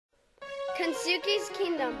Kensuke's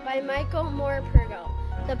Kindom by Michael Morpurgo.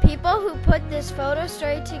 The people who put this photo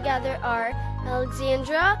story together are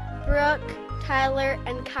Alexandra, Brooke, Tyler,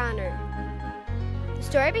 and Connor. The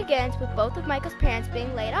story begins with both of Michael's parents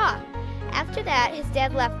being laid off. After that, his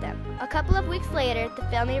dad left them. A couple of weeks later, the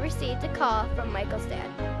family received a call from Michael's dad.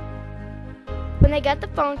 When they got the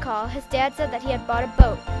phone call, his dad said that he had bought a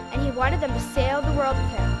boat and he wanted them to sail the world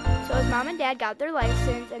with him. So his mom and dad got their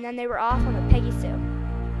license and then they were off on the Peggy Sue.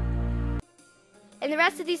 In the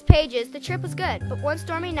rest of these pages, the trip was good, but one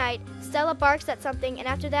stormy night, Stella barks at something, and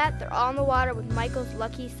after that, they're all in the water with Michael's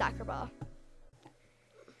lucky soccer ball.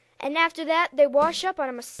 And after that, they wash up on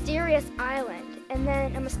a mysterious island, and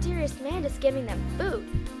then a mysterious man is giving them food.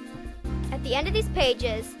 At the end of these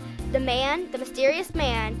pages, the mysterious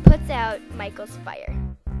man, puts out Michael's fire.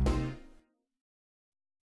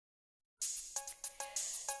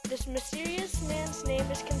 This mysterious man's name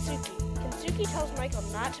is Kensuke. Kensuke tells Michael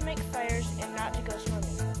not to make fires and not to go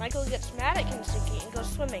swimming. Michael gets mad at Kensuke and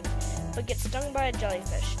goes swimming, but gets stung by a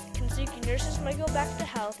jellyfish. Kensuke nurses Michael back to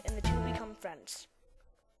health and the two become friends.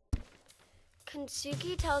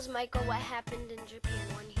 Kensuke tells Michael what happened in Japan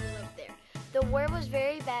when he lived there. The war was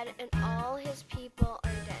very bad and all his people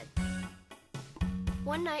are dead.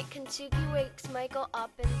 One night, Kensuke wakes Michael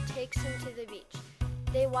up and takes him to the beach.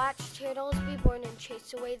 They watch turtles be born and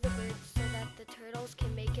chase away the birds so that the turtles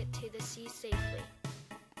can make it to the sea safely.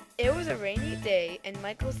 It was a rainy day and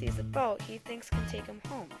Michael sees a boat he thinks can take him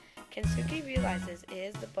home. Kensuke realizes it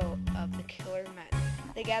is the boat of the killer men.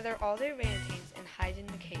 They gather all their relatives and hide in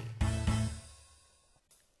the cave.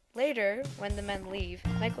 Later, when the men leave,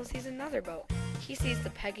 Michael sees another boat. He sees the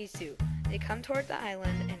Peggy Sue. They come toward the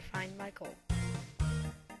island and find Michael.